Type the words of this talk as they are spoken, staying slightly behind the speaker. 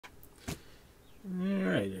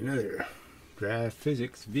Alright, another draft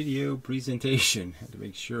physics video presentation. Had to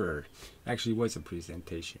make sure. Actually was a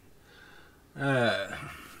presentation. Public.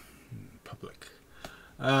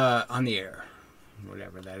 On the air.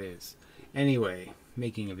 Whatever that is. Anyway,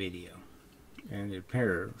 making a video. And it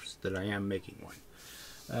appears that I am making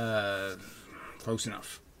one. Close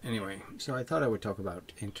enough. Anyway, so I thought I would talk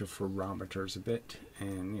about interferometers a bit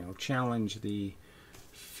and, challenge the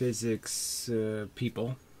physics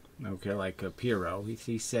people. Okay, like Piero,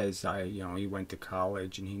 he says he went to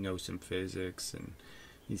college and he knows some physics and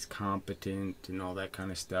he's competent and all that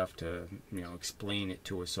kind of stuff to explain it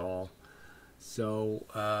to us all. So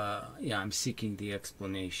yeah, I'm seeking the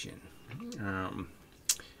explanation. The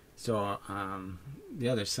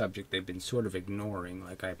other subject they've been sort of ignoring,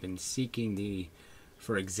 like I've been seeking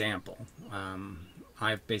for example,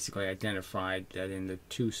 I've basically identified that in the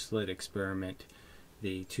two-slit experiment,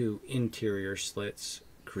 the two interior slits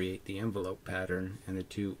create the envelope pattern and the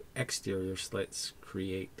two exterior slits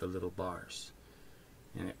create the little bars,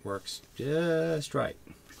 and it works just right.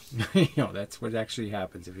 That's what actually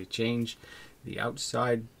happens. If you change the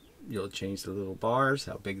outside, you'll change the little bars,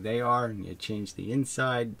 how big they are, and you change the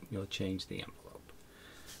inside, you'll change the envelope.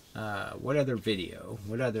 What other video,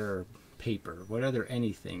 what other paper, what other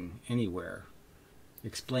anything anywhere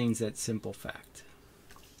explains that simple fact?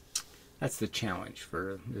 That's the challenge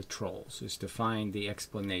for the trolls, is to find the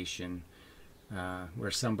explanation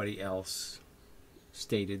where somebody else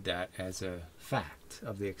stated that as a fact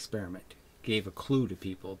of the experiment, gave a clue to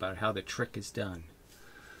people about how the trick is done.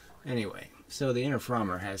 Anyway, so the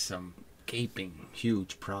interferometer has some gaping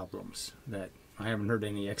huge problems that I haven't heard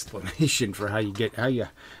any explanation for how you get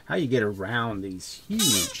around these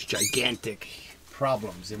huge gigantic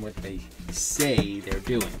problems in what they say they're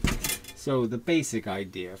doing. So the basic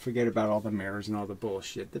idea, forget about all the mirrors and all the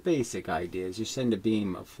bullshit. The basic idea is you send a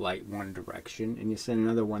beam of light one direction and you send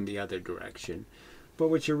another one the other direction. But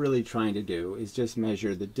what you're really trying to do is just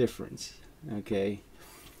measure the difference, okay,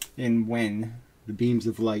 in when the beams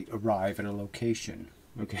of light arrive at a location,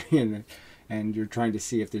 okay, and you're trying to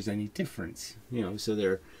see if there's any difference, so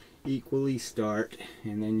they're equally start,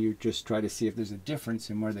 and then you just try to see if there's a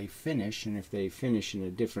difference in where they finish, and if they finish in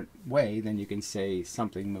a different way, then you can say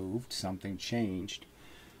something moved, something changed,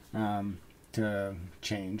 to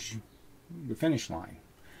change the finish line.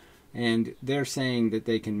 And they're saying that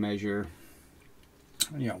they can measure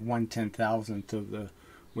 1/10,000th of the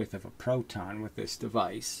width of a proton with this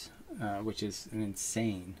device, which is an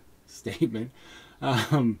insane statement.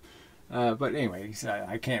 But anyway,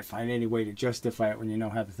 I can't find any way to justify it when you know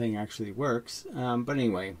how the thing actually works. But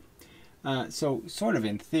anyway, so sort of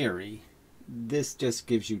in theory, this just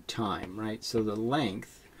gives you time, right? So the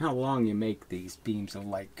length, how long you make these beams of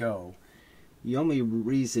light go, the only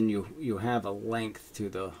reason you have a length to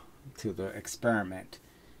the experiment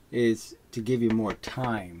is to give you more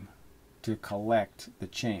time to collect the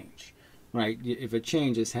change, right? If a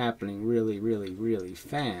change is happening really, really, really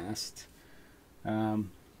fast,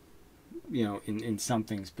 in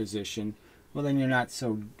something's position, well then it's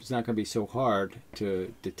not going to be so hard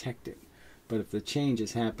to detect it. But if the change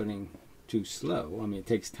is happening too slow, it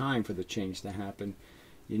takes time for the change to happen,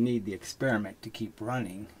 you need the experiment to keep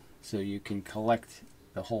running so you can collect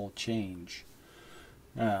the whole change.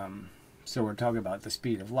 So we're talking about the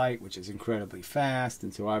speed of light, which is incredibly fast,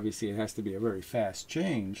 and so obviously it has to be a very fast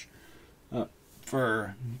change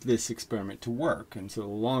for this experiment to work. And so the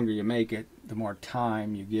longer you make it, the more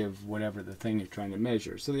time you give whatever the thing you're trying to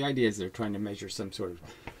measure. So the idea is they're trying to measure some sort of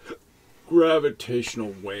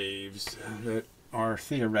gravitational waves that are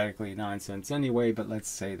theoretically nonsense anyway, but let's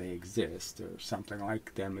say they exist, or something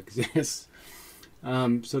like them exists.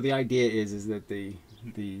 So the idea is that the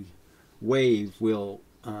wave will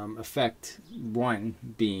affect one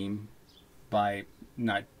beam by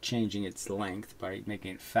not changing its length, by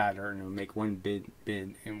making it fatter, and it'll make one bit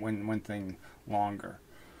and one thing longer.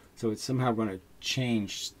 So it's somehow going to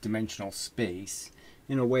change dimensional space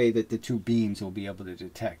in a way that the two beams will be able to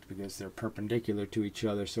detect, because they're perpendicular to each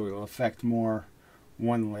other, so it will affect more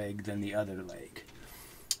one leg than the other leg.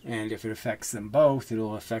 And if it affects them both,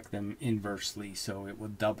 it'll affect them inversely, so it will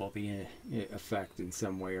double the effect in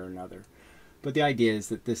some way or another. But the idea is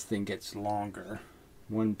that this thing gets longer.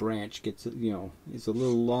 One branch gets, is a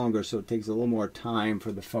little longer, so it takes a little more time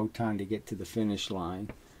for the photon to get to the finish line.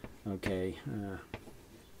 Okay,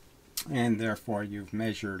 and therefore you've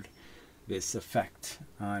measured this effect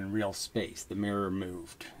on real space. The mirror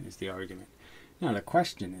moved, is the argument. Now the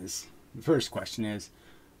first question is,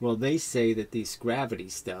 well, they say that these gravity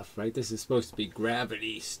stuff, right? This is supposed to be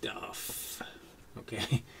gravity stuff.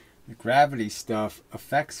 Okay, the gravity stuff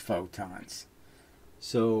affects photons.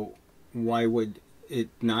 So why would it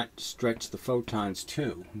not stretch the photons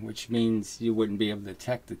too? Which means you wouldn't be able to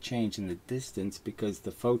detect the change in the distance because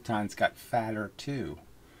the photons got fatter too.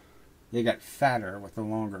 They got fatter with a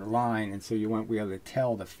longer line, and so you won't be able to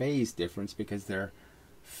tell the phase difference because their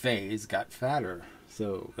phase got fatter.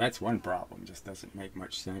 So that's one problem. Just doesn't make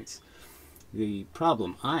much sense. The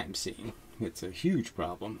problem I'm seeing, it's a huge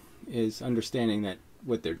problem, is understanding that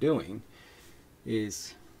what they're doing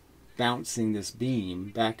is bouncing this beam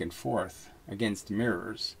back and forth against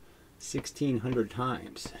mirrors 1,600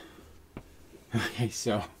 times. Okay,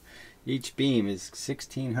 so each beam is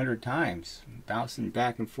 1,600 times bouncing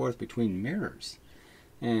back and forth between mirrors.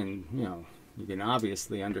 And, you know, you can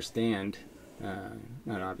obviously understand,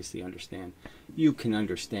 not obviously understand, you can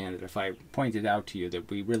understand it if I pointed out to you that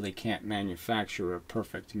we really can't manufacture a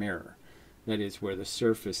perfect mirror. That is, where the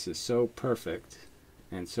surface is so perfect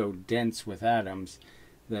and so dense with atoms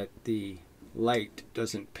that the light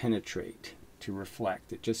doesn't penetrate to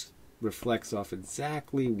reflect. It just reflects off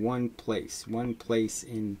exactly one place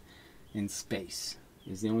in space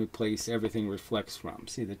is the only place everything reflects from.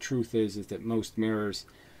 See, the truth is that most mirrors,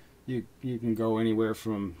 you can go anywhere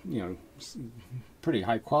from, you know, pretty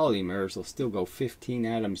high quality mirrors will still go 15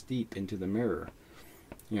 atoms deep into the mirror,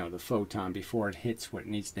 you know, the photon, before it hits what it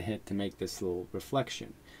needs to hit to make this little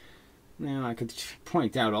reflection. Now, I could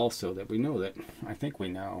point out also that we know that, I think we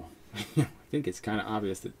know, I think it's kind of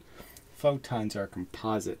obvious that photons are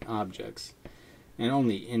composite objects, and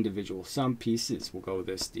only individual, some pieces will go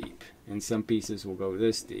this deep, and some pieces will go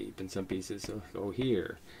this deep, and some pieces will go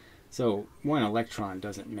here. So one electron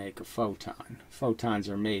doesn't make a photon. Photons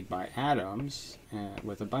are made by atoms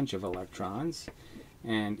with a bunch of electrons,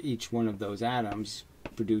 and each one of those atoms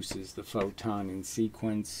produces the photon in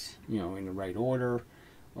sequence, you know, in the right order,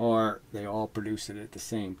 or they all produce it at the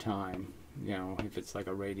same time, you know, if it's like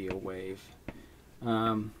a radio wave.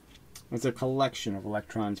 It's a collection of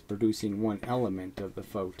electrons producing one element of the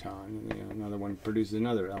photon. You know, another one produces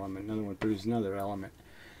another element, another one produces another element.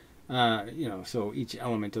 You know, so each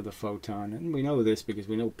element of the photon, and we know this because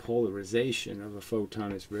we know polarization of a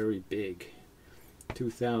photon is very big.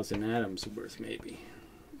 2,000 atoms worth, maybe,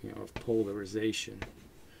 you know, of polarization.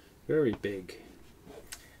 Very big.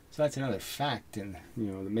 So that's another fact, and, you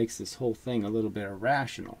know, that makes this whole thing a little bit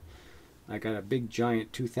irrational. I got a big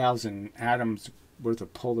giant 2,000 atoms worth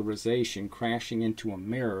of polarization crashing into a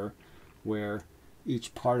mirror where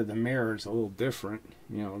each part of the mirror is a little different.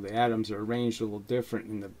 You know, the atoms are arranged a little different,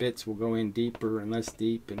 and the bits will go in deeper and less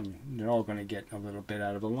deep, and they're all going to get a little bit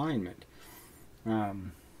out of alignment.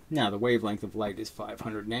 Now, the wavelength of light is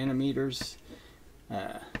 500 nanometers,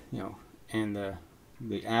 you know, and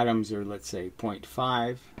the atoms are, let's say,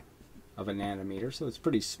 0.5 of a nanometer, so it's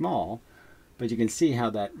pretty small. But you can see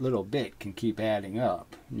how that little bit can keep adding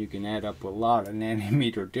up. You can add up a lot of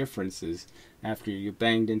nanometer differences after you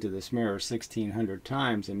banged into this mirror 1,600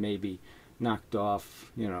 times and maybe knocked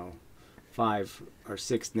off, you know, 5 or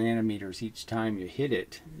 6 nanometers each time you hit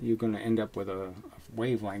it. You're going to end up with a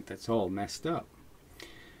wavelength that's all messed up.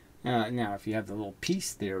 Now, if you have the little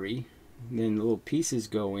piece theory, then the little pieces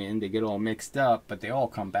go in, they get all mixed up, but they all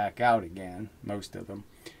come back out again, most of them.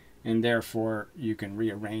 And therefore, you can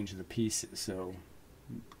rearrange the pieces. So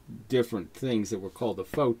different things that were called a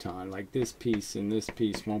photon, like this piece and this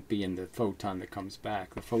piece, won't be in the photon that comes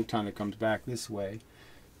back. The photon that comes back this way,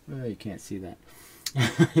 well, you can't see that.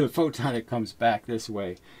 The photon that comes back this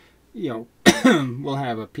way, you know, will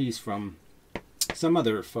have a piece from some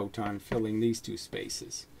other photon filling these two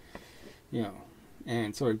spaces. You know,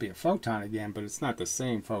 and so it'd be a photon again, but it's not the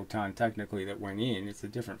same photon technically that went in. It's a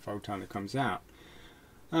different photon that comes out.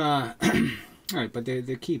 All right, but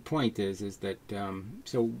the key point is that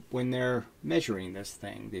so when they're measuring this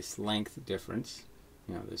thing, this length difference,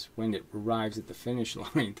 you know, this when it arrives at the finish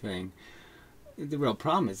line thing, the real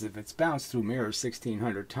problem is if it's bounced through mirrors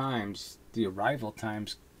 1,600 times, the arrival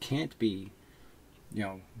times can't be, you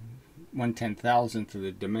know, 1/10,000th of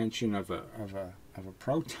the dimension of a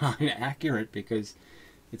proton accurate, because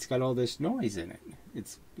it's got all this noise in it.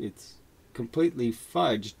 It's completely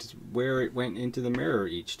fudged where it went into the mirror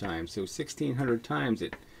each time. So 1,600 times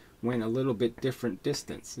it went a little bit different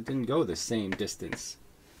distance. It didn't go the same distance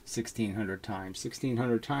 1,600 times.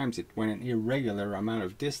 1,600 times it went an irregular amount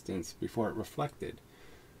of distance before it reflected.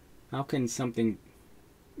 How can something,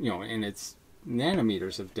 you know, and it's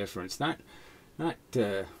nanometers of difference, not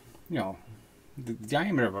you know, the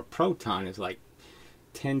diameter of a proton is like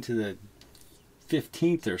 10 to the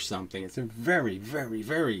 15th or something. It's a very, very,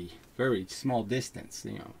 very, very small distance,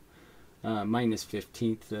 you know, minus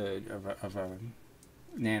 15th of a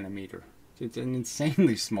nanometer. It's an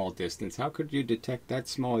insanely small distance. How could you detect that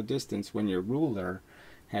small a distance when your ruler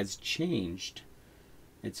has changed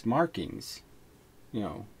its markings,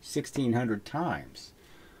 1,600 times.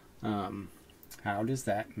 How does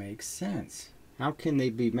that make sense? How can they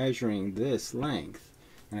be measuring this length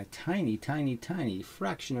and a tiny, tiny, tiny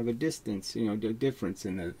fraction of a distance, the difference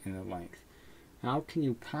in the length? How can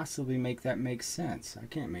you possibly make that make sense? I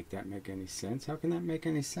can't make that make any sense. How can that make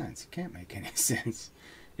any sense? It can't make any sense.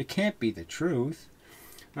 It can't be the truth.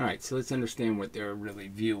 All right, so let's understand what they're really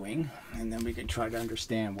viewing, and then we can try to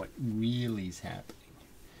understand what really is happening.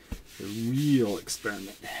 The real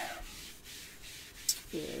experiment.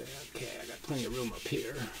 Yeah, okay, I got plenty of room up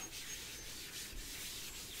here.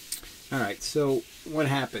 All right, so what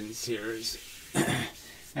happens here is,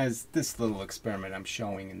 as this little experiment I'm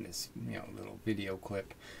showing in this little video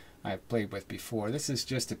clip I've played with before, this is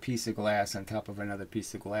just a piece of glass on top of another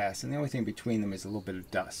piece of glass, and the only thing between them is a little bit of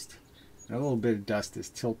dust. And a little bit of dust is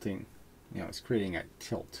tilting, it's creating a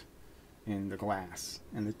tilt in the glass,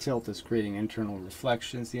 and the tilt is creating internal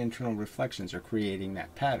reflections. The internal reflections are creating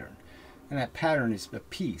that pattern, and that pattern is a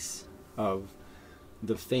piece of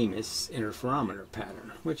the famous interferometer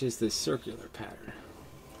pattern, which is this circular pattern.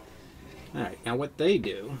 Alright, now what they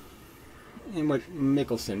do, and what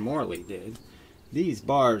Michelson Morley did, these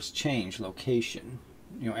bars change location,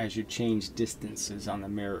 as you change distances on the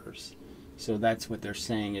mirrors. So that's what they're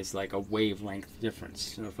saying is like a wavelength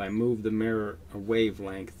difference. So if I move the mirror a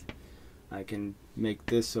wavelength, I can make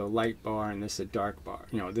this a light bar and this a dark bar.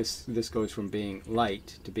 This goes from being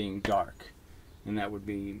light to being dark, and that would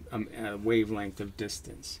be a wavelength of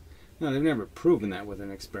distance. Now, they've never proven that with an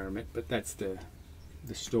experiment, but that's the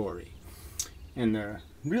story. And the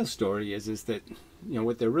real story is that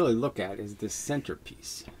what they really look at is this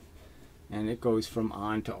centerpiece, and it goes from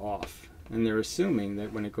on to off. And they're assuming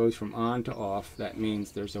that when it goes from on to off, that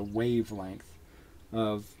means there's a wavelength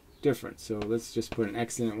of difference. So let's just put an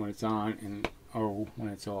X in it when it's on and O when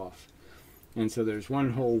it's off. And so there's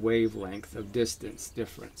one whole wavelength of distance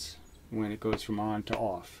difference when it goes from on to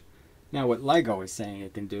off. Now what LIGO is saying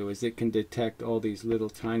it can do is it can detect all these little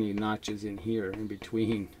tiny notches in here in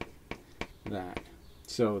between that.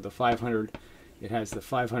 So the 500, it has the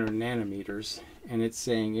 500 nanometers, and it's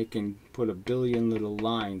saying it can put a billion little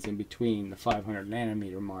lines in between the 500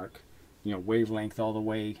 nanometer mark, wavelength all the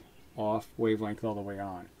way off, wavelength all the way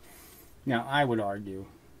on. Now I would argue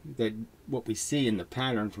that what we see in the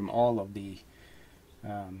pattern from all of the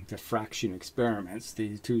diffraction experiments,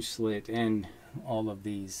 the two-slit and all of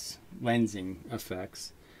these lensing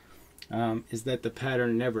effects, is that the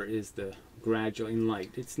pattern never is the gradual in light.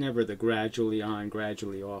 It's never the gradually on,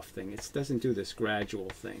 gradually off thing. It doesn't do this gradual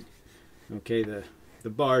thing. Okay, the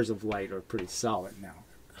bars of light are pretty solid now,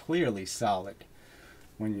 clearly solid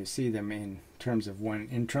when you see them in terms of when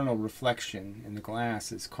internal reflection in the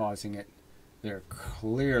glass is causing it. They're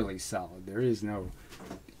clearly solid. There is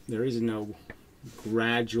no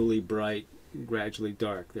gradually bright, gradually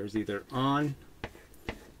dark. There's either on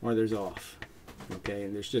or there's off. Okay,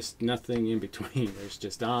 and there's just nothing in between. There's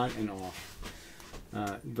just on and off.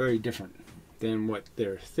 Very different than what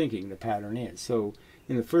they're thinking the pattern is. So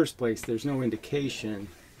in the first place, there's no indication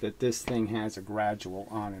that this thing has a gradual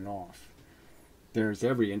on and off. There's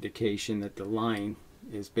every indication that the line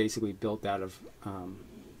is basically built out of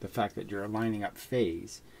the fact that you're lining up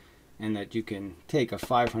phase, and that you can take a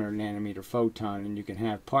 500 nanometer photon and you can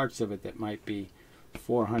have parts of it that might be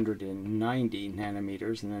 490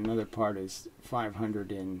 nanometers, and another part is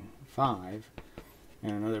 505,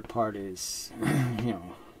 and another part is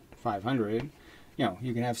 500.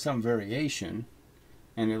 You can have some variation,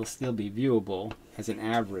 and it'll still be viewable as an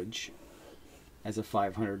average as a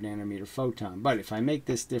 500 nanometer photon. But if I make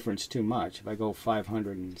this difference too much, if I go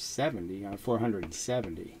 570 on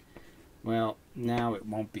 470, well, now it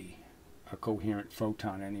won't be a coherent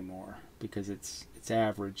photon anymore, because its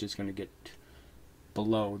average is going to get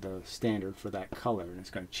below the standard for that color, and it's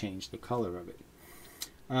going to change the color of it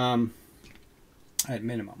at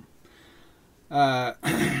minimum. But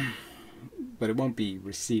it won't be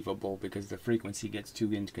receivable because the frequency gets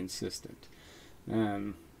too inconsistent.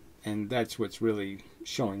 And that's what's really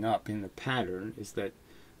showing up in the pattern, is that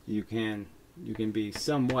you can be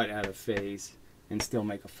somewhat out of phase and still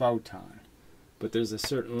make a photon. But there's a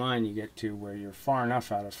certain line you get to where you're far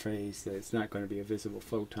enough out of phase that it's not going to be a visible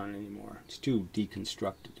photon anymore. It's too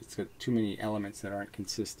deconstructed. It's got too many elements that aren't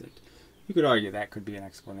consistent. You could argue that could be an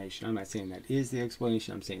explanation. I'm not saying that is the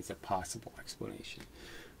explanation. I'm saying it's a possible explanation.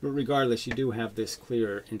 But regardless, you do have this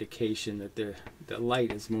clear indication that the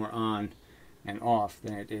light is more on and off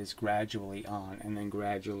than it is gradually on and then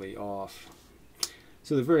gradually off.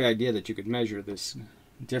 So the very idea that you could measure this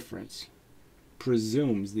difference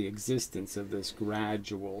presumes the existence of this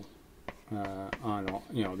gradual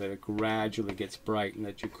that it gradually gets bright, and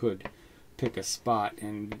that you could pick a spot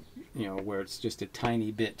and where it's just a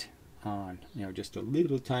tiny bit on, just a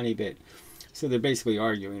little tiny bit. So they're basically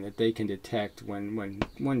arguing that they can detect when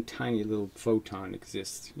one tiny little photon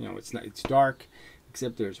exists. It's dark,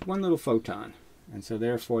 except there's one little photon, and so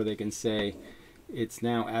therefore they can say it's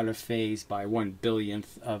now out of phase by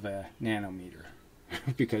 1/1000th of a nanometer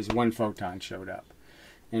because one photon showed up.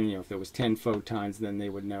 And if there was 10 photons, then they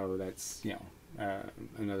would know that's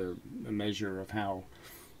another measure of how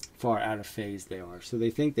far out of phase they are. So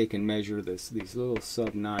they think they can measure these little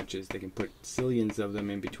sub notches. They can put zillions of them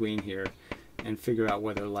in between here and figure out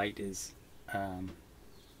whether light is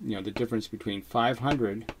the difference between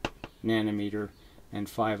 500 nanometer and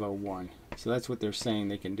 501. So that's what they're saying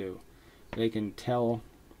they can do. They can tell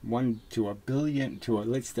 1 to a billion to at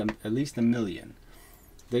least a million.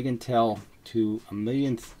 They can tell to a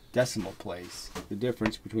millionth decimal place the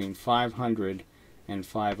difference between 500 and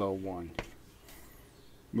 501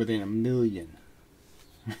 within a million.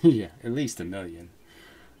 Yeah, at least a million.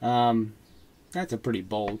 That's a pretty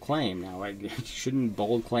bold claim. Now, shouldn't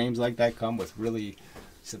bold claims like that come with really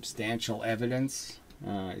substantial evidence?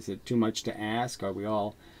 Is it too much to ask? Are we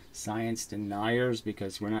all science deniers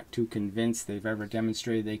because we're not too convinced they've ever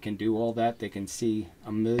demonstrated they can do all that? They can see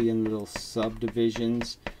a million little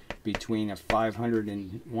subdivisions between a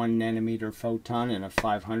 501 nanometer photon and a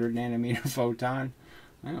 500 nanometer photon.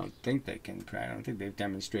 I don't think they can. I don't think they've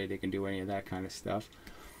demonstrated they can do any of that kind of stuff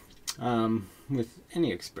with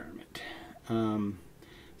any experiment.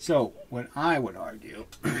 So what I would argue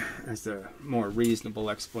as the more reasonable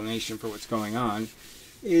explanation for what's going on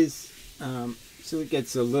is, so it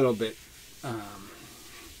gets a little bit,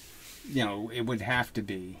 it would have to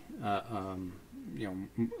be,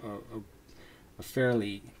 a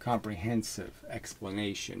fairly comprehensive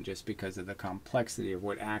explanation just because of the complexity of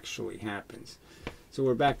what actually happens. So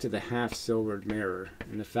we're back to the half-silvered mirror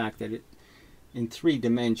and the fact that it, in 3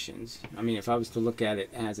 dimensions, I mean, if I was to look at it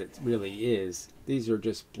as it really is, these are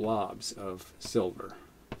just blobs of silver.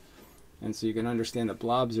 And so you can understand the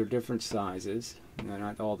blobs are different sizes, and they're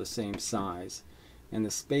not all the same size, and the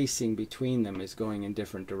spacing between them is going in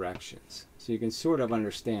different directions. So you can sort of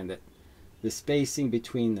understand that the spacing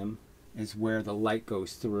between them is where the light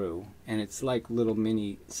goes through, and it's like little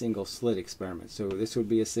mini single slit experiments. So this would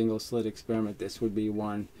be a single slit experiment, this would be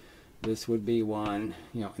one, this would be one,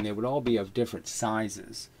 and they would all be of different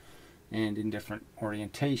sizes and in different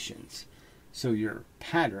orientations. So your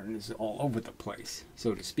pattern is all over the place,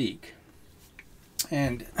 so to speak.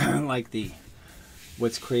 And like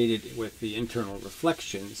what's created with the internal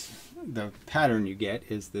reflections, the pattern you get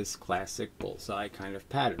is this classic bullseye kind of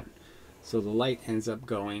pattern. So the light ends up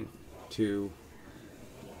going to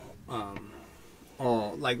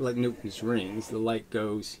all, like Newton's rings, the light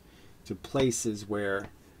goes to places where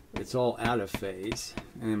it's all out of phase,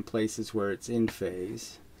 and in places where it's in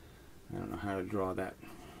phase. I don't know how to draw that.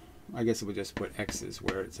 I guess it would just put X's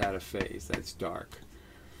where it's out of phase. That's dark.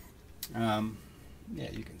 Yeah,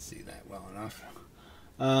 you can see that well enough.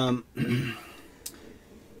 And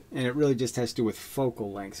it really just has to do with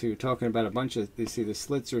focal length. So you're talking about a bunch of, you see the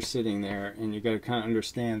slits are sitting there, and you've got to kind of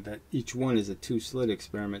understand that each one is a 2-slit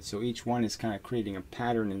experiment, so each one is kind of creating a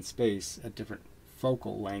pattern in space at different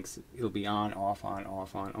focal lengths. It'll be on, off, on,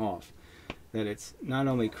 off, on, off. That it's not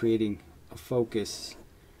only creating a focus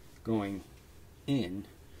going in,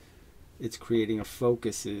 it's creating a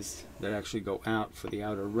focuses that actually go out for the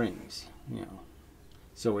outer rings.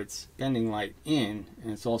 So it's bending light in,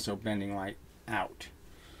 and it's also bending light out.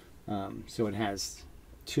 So it has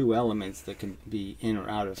 2 elements that can be in or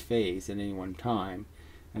out of phase at any one time,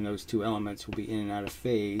 and those 2 elements will be in and out of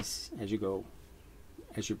phase as you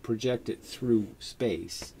project it through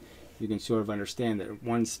space. You can sort of understand that at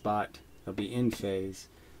one spot it'll be in phase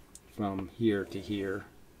from here to here,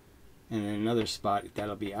 and then another spot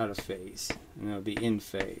that'll be out of phase, and it'll be in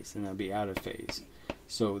phase, and it'll be out of phase.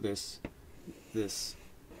 So this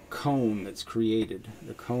cone that's created,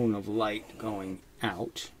 the cone of light going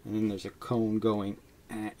out, and then there's a cone going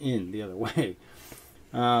in the other way.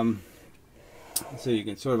 So you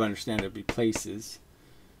can sort of understand there'd be places,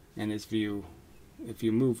 and if you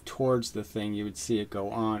move towards the thing, you would see it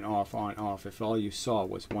go on, off, if all you saw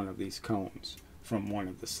was one of these cones from one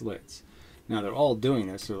of the slits. Now they're all doing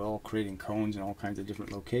this, so they're all creating cones in all kinds of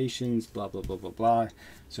different locations, blah, blah, blah, blah, blah.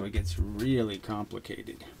 So it gets really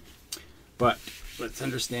complicated. But let's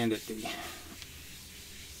understand it,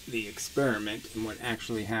 the experiment and what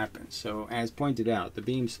actually happens. So as pointed out, the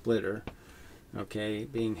beam splitter, okay,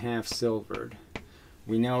 being half silvered,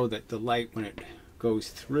 we know that the light, when it goes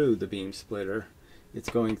through the beam splitter, it's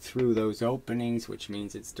going through those openings, which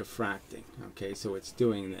means it's diffracting. Okay, so it's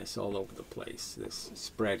doing this all over the place, this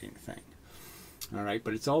spreading thing. All right,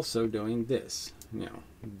 but it's also doing this. You know,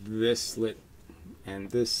 this slit and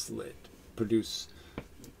this slit produce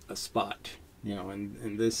a spot. You know,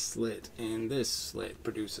 and this slit and this slit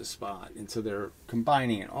produce a spot. And so they're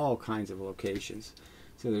combining in all kinds of locations.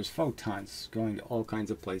 So there's photons going to all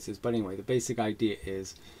kinds of places. But anyway, the basic idea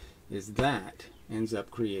is that ends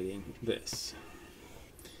up creating this.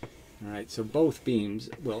 All right, so both beams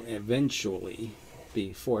will eventually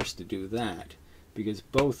be forced to do that, because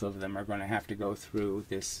both of them are going to have to go through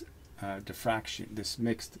this diffraction, this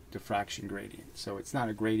mixed diffraction gradient. So it's not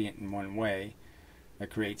a gradient in one way that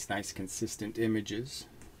creates nice consistent images,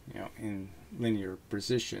 you know, in linear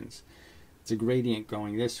positions. It's a gradient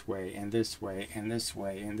going this way and this way and this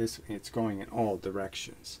way and this. It's going in all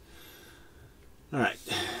directions. All right,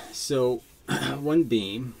 so one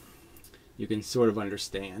beam, you can sort of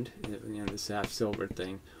understand, you know, this half silver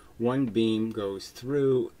thing. One beam goes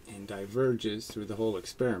through and diverges through the whole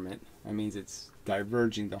experiment. That means it's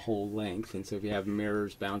diverging the whole length, and so if you have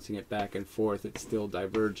mirrors bouncing it back and forth, it's still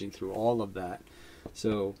diverging through all of that.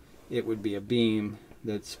 So it would be a beam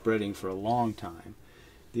that's spreading for a long time.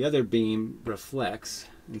 The other beam reflects,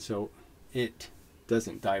 and so it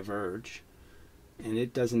doesn't diverge, and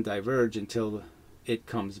it doesn't diverge until it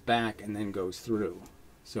comes back and then goes through.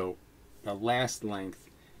 So the last length,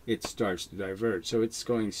 it starts to diverge. So it's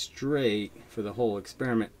going straight for the whole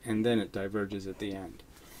experiment, and then it diverges at the end.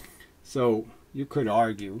 So you could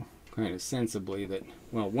argue kind of sensibly that,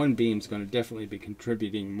 well, one beam's going to definitely be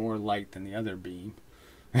contributing more light than the other beam.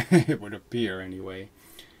 It would appear anyway.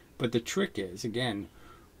 But the trick is, again,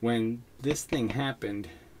 when this thing happened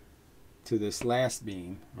to this last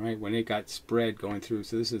beam, right, when it got spread going through,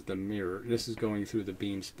 so this is the mirror, this is going through the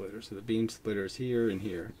beam splitter. So the beam splitter is here and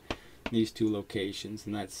here, these two locations,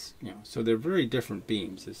 and that's, you know, so they're very different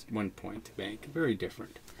beams, is one point to make, very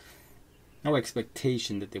different. No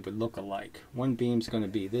expectation that they would look alike. One beam's going to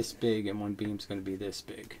be this big and one beam's going to be this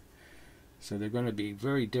big. So they're going to be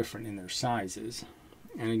very different in their sizes.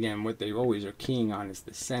 And again, what they always are keying on is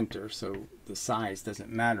the center, so the size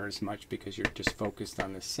doesn't matter as much because you're just focused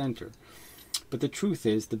on the center. But the truth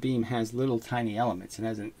is, the beam has little tiny elements. It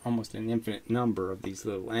has almost an infinite number of these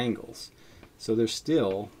little angles. So there's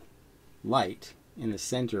still light in the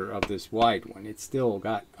center of this wide one. It's still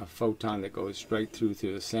got a photon that goes right through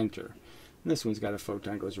to the center. And this one's got a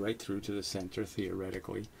photon that goes right through to the center,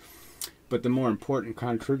 theoretically. But the more important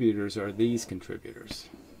contributors are these contributors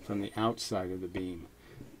from the outside of the beam.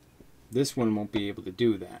 This one won't be able to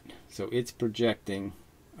do that. So it's projecting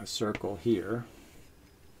a circle here.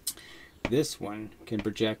 This one can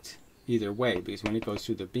project either way, because when it goes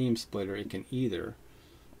through the beam splitter, it can either,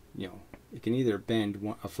 you know, it can either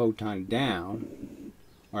bend a photon down,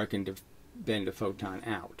 or it can bend a photon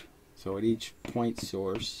out. So at each point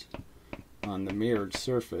source on the mirrored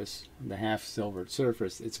surface, the half silvered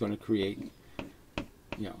surface, it's going to create,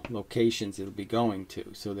 you know, locations it'll be going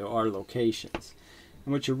to. So there are locations.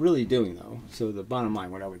 And what you're really doing, though, so the bottom line,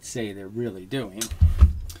 what I would say they're really doing,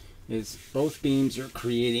 is both beams are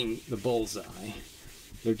creating the bullseye.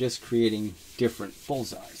 They're just creating different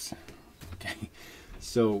bullseyes. Okay,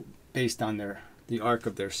 so based on the arc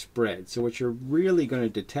of their spread. So what you're really going to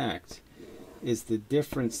detect is the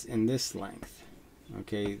difference in this length.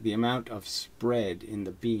 Okay, the amount of spread in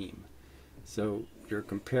the beam. So you're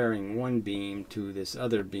comparing one beam to this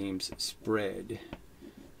other beam's spread.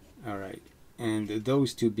 All right. And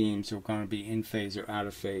those two beams are going to be in phase or out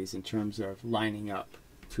of phase in terms of lining up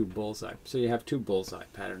two bullseye. So you have two bullseye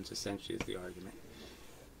patterns, essentially, is the argument.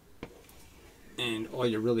 And all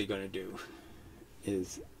you're really going to do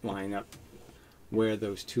is line up where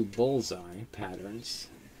those two bullseye patterns,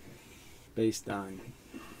 based on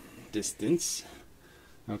distance,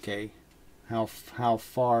 okay, how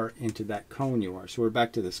far into that cone you are. So we're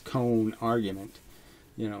back to this cone argument,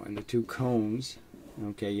 you know, and the two cones.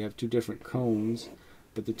 Okay, you have two different cones,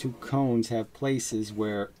 but the two cones have places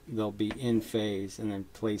where they'll be in phase and then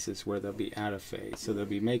places where they'll be out of phase. So they'll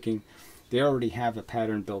be making, they already have a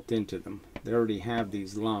pattern built into them. They already have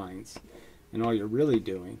these lines. And all you're really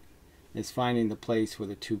doing is finding the place where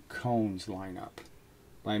the two cones line up.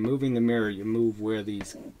 By moving the mirror, you move where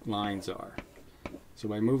these lines are. So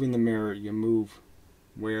by moving the mirror, you move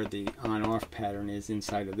where the on-off pattern is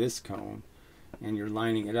inside of this cone, and you're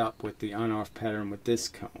lining it up with the on-off pattern with this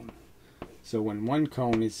cone. So when one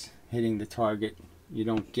cone is hitting the target, you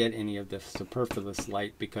don't get any of the superfluous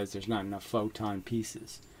light because there's not enough photon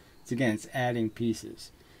pieces. So again, it's adding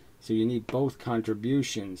pieces. So you need both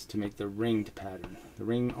contributions to make the ringed pattern. The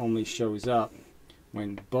ring only shows up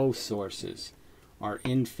when both sources are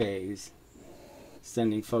in phase,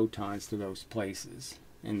 sending photons to those places,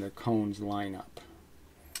 and the cones line up.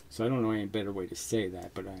 So I don't know any better way to say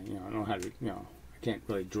that, but I don't know how to, I can't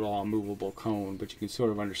really draw a movable cone, but you can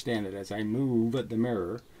sort of understand it. As I move the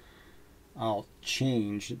mirror, I'll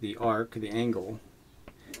change the arc, the angle,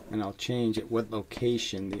 and I'll change at what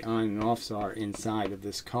location the on and offs are inside of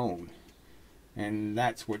this cone. And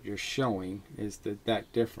that's what you're showing, is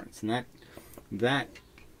that difference. And that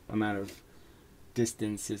amount of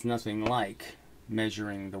distance is nothing like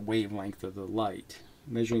measuring the wavelength of the light.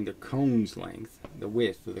 Measuring the cone's length, the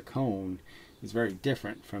width of the cone, is very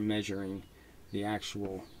different from measuring the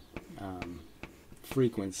actual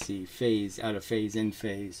frequency, phase, out of phase, in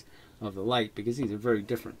phase of the light, because these are very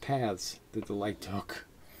different paths that the light took.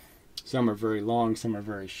 Some are very long, some are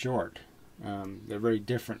very short. They're very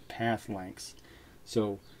different path lengths.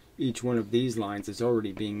 So each one of these lines is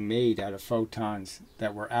already being made out of photons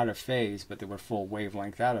that were out of phase, but they were full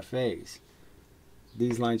wavelength out of phase.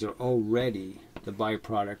 These lines are already the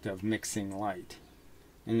byproduct of mixing light.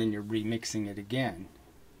 And then you're remixing it again,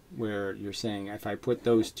 where you're saying, if I put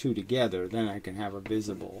those two together, then I can have a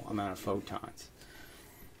visible amount of photons.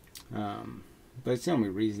 But it's the only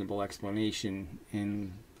reasonable explanation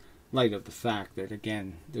in light of the fact that,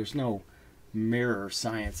 again, there's no mirror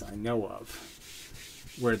science I know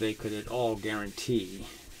of where they could at all guarantee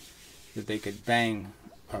that they could bang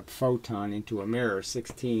a photon into a mirror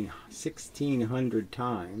 1,600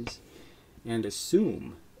 times and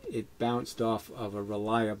assume it bounced off of a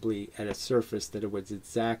reliably at a surface that it was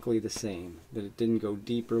exactly the same, that it didn't go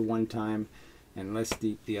deeper one time and less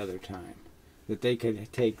deep the other time, that they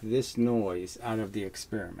could take this noise out of the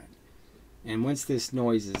experiment. And once this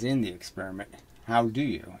noise is in the experiment, how do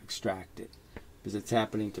you extract it? Because it's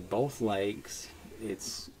happening to both legs.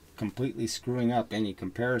 It's completely screwing up any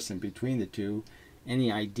comparison between the two.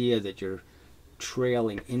 Any idea that you're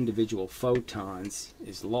trailing individual photons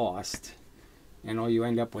is lost, and all you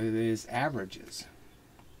end up with is averages.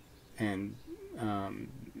 And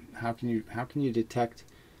how can you detect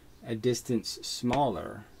a distance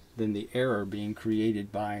smaller than the error being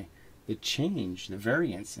created by the change, the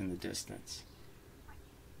variance in the distance?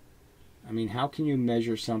 I mean, how can you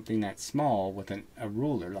measure something that small with a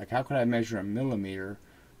ruler? Like, how could I measure a millimeter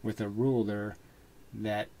with a ruler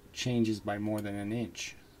that changes by more than an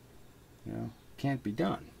inch? Can't be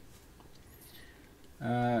done.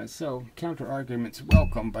 So counter arguments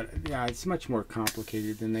welcome, but yeah, it's much more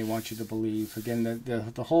complicated than they want you to believe. Again,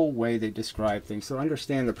 the whole way they describe things. So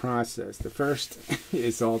understand the process. The first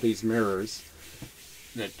is all these mirrors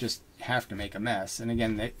that just have to make a mess. And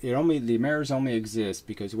again, the mirrors only exist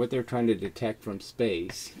because what they're trying to detect from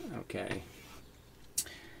space, okay,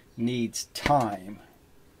 needs time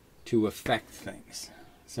to affect things.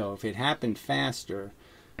 So if it happened faster,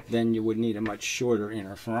 then you would need a much shorter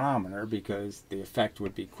interferometer because the effect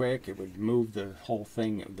would be quick. It would move the whole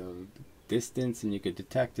thing the distance, and you could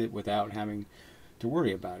detect it without having to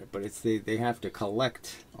worry about it. But they have to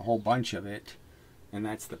collect a whole bunch of it, and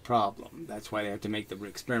that's the problem. That's why they have to make the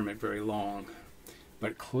experiment very long.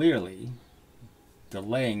 But clearly,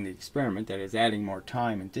 delaying the experiment, that is adding more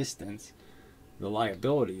time and distance, the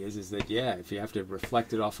liability is that, yeah, if you have to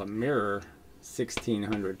reflect it off a mirror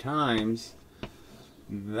 1,600 times,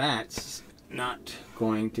 that's not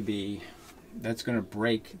going to be, that's going to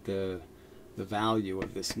break the value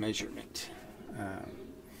of this measurement.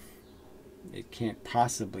 It can't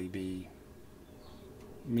possibly be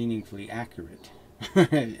meaningfully accurate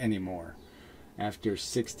anymore after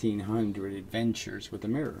 1,600 adventures with a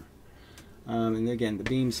mirror. And again, the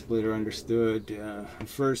beam splitter understood,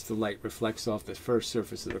 first the light reflects off the first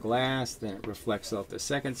surface of the glass, then it reflects off the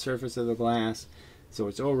second surface of the glass. So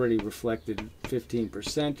it's already reflected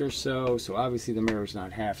 15% or so. So obviously the mirror is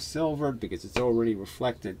not half silvered because it's already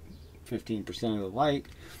reflected 15% of the light.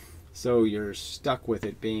 So you're stuck with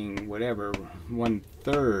it being whatever,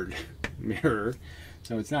 1/3 mirror.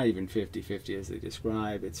 So it's not even 50-50 as they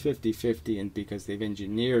describe. It's 50-50, and because they've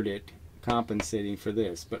engineered it compensating for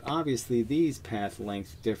this. But obviously these path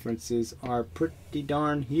length differences are pretty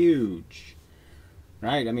darn huge.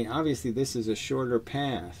 Right? I mean, obviously this is a shorter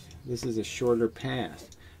path. This is a shorter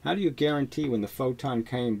path. How do you guarantee when the photon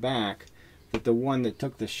came back that the one that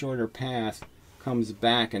took the shorter path comes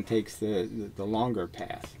back and takes the longer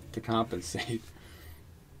path to compensate?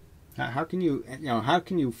 How can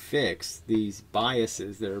you fix these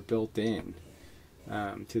biases that are built in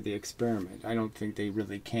to the experiment? I don't think they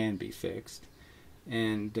really can be fixed.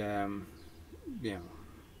 And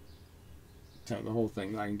so the whole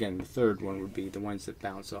thing, again, the third one would be the ones that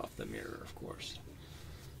bounce off the mirror, of course.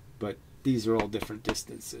 But these are all different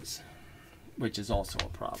distances, which is also a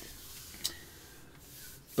problem.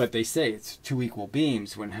 But they say it's two equal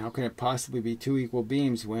beams. When how can it possibly be two equal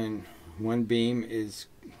beams when one beam is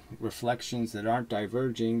reflections that aren't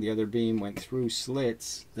diverging, the other beam went through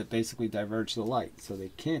slits that basically diverge the light, so they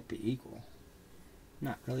can't be equal.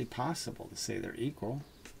 Not really possible to say they're equal.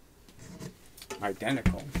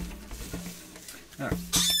 Identical. All right.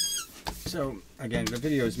 So again, the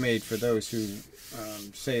video is made for those who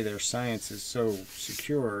say their science is so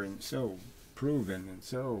secure and so proven and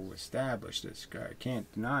so established. This guy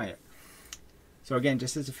can't deny it. So again,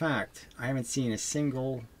 just as a fact, I haven't seen a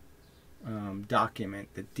single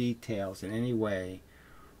document that details in any way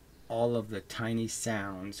all of the tiny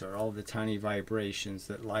sounds or all the tiny vibrations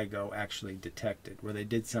that LIGO actually detected, where they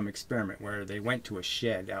did some experiment where they went to a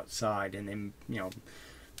shed outside and they,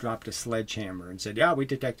 dropped a sledgehammer and said, yeah, we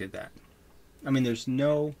detected that. I mean, there's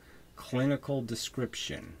no clinical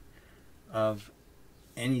description of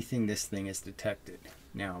anything this thing has detected.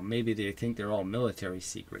 Now, maybe they think they're all military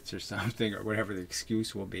secrets or something, or whatever the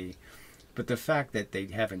excuse will be. But the fact that they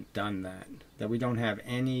haven't done that, that we don't have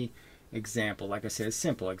any example, like I said, a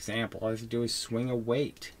simple example, all I have to do is swing a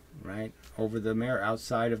weight, right, over the mirror,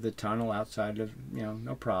 outside of the tunnel, outside of,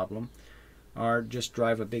 no problem. Or just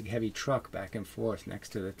drive a big heavy truck back and forth next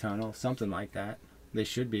to the tunnel, something like that. They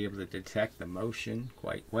should be able to detect the motion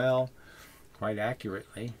quite well, quite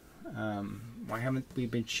accurately. Why haven't we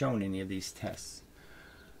been shown any of these tests?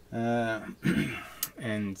 Yeah,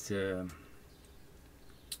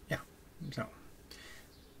 so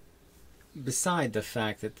beside the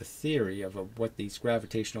fact that the theory of what these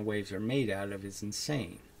gravitational waves are made out of is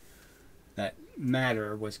insane, that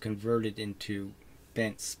matter was converted into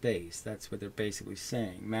bent space. That's what they're basically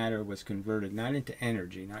saying. Matter was converted not into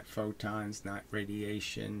energy, not photons, not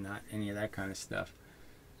radiation, not any of that kind of stuff,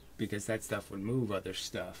 because that stuff would move other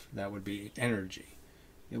stuff. That would be energy.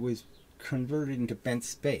 It was converted into bent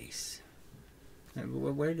space. And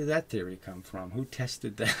where did that theory come from? Who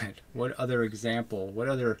tested that? What other example, what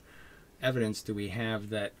other evidence do we have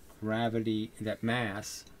that gravity, that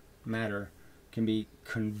matter, can be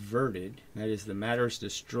converted, that is, the matter is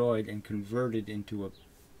destroyed and converted into a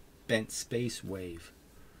bent space wave?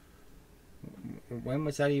 When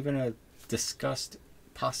was that even a discussed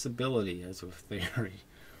possibility as a theory?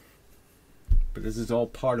 But this is all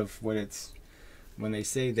part of what it's, when they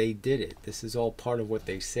say they did it, this is all part of what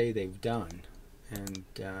they say they've done. And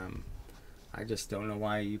I just don't know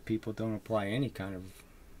why you people don't apply any kind of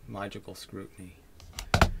logical scrutiny.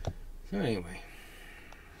 So anyway.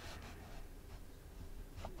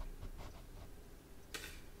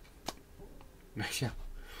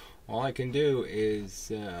 All I can do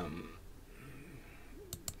is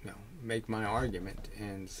make my argument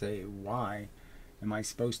and say, why am I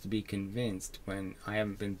supposed to be convinced when I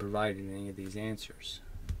haven't been provided any of these answers?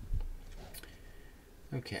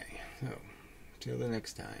 Okay, so till the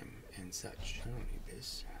next time and such. I don't need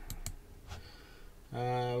this. What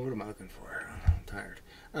am I looking for? I'm tired.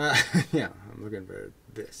 Yeah, I'm looking for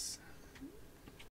this.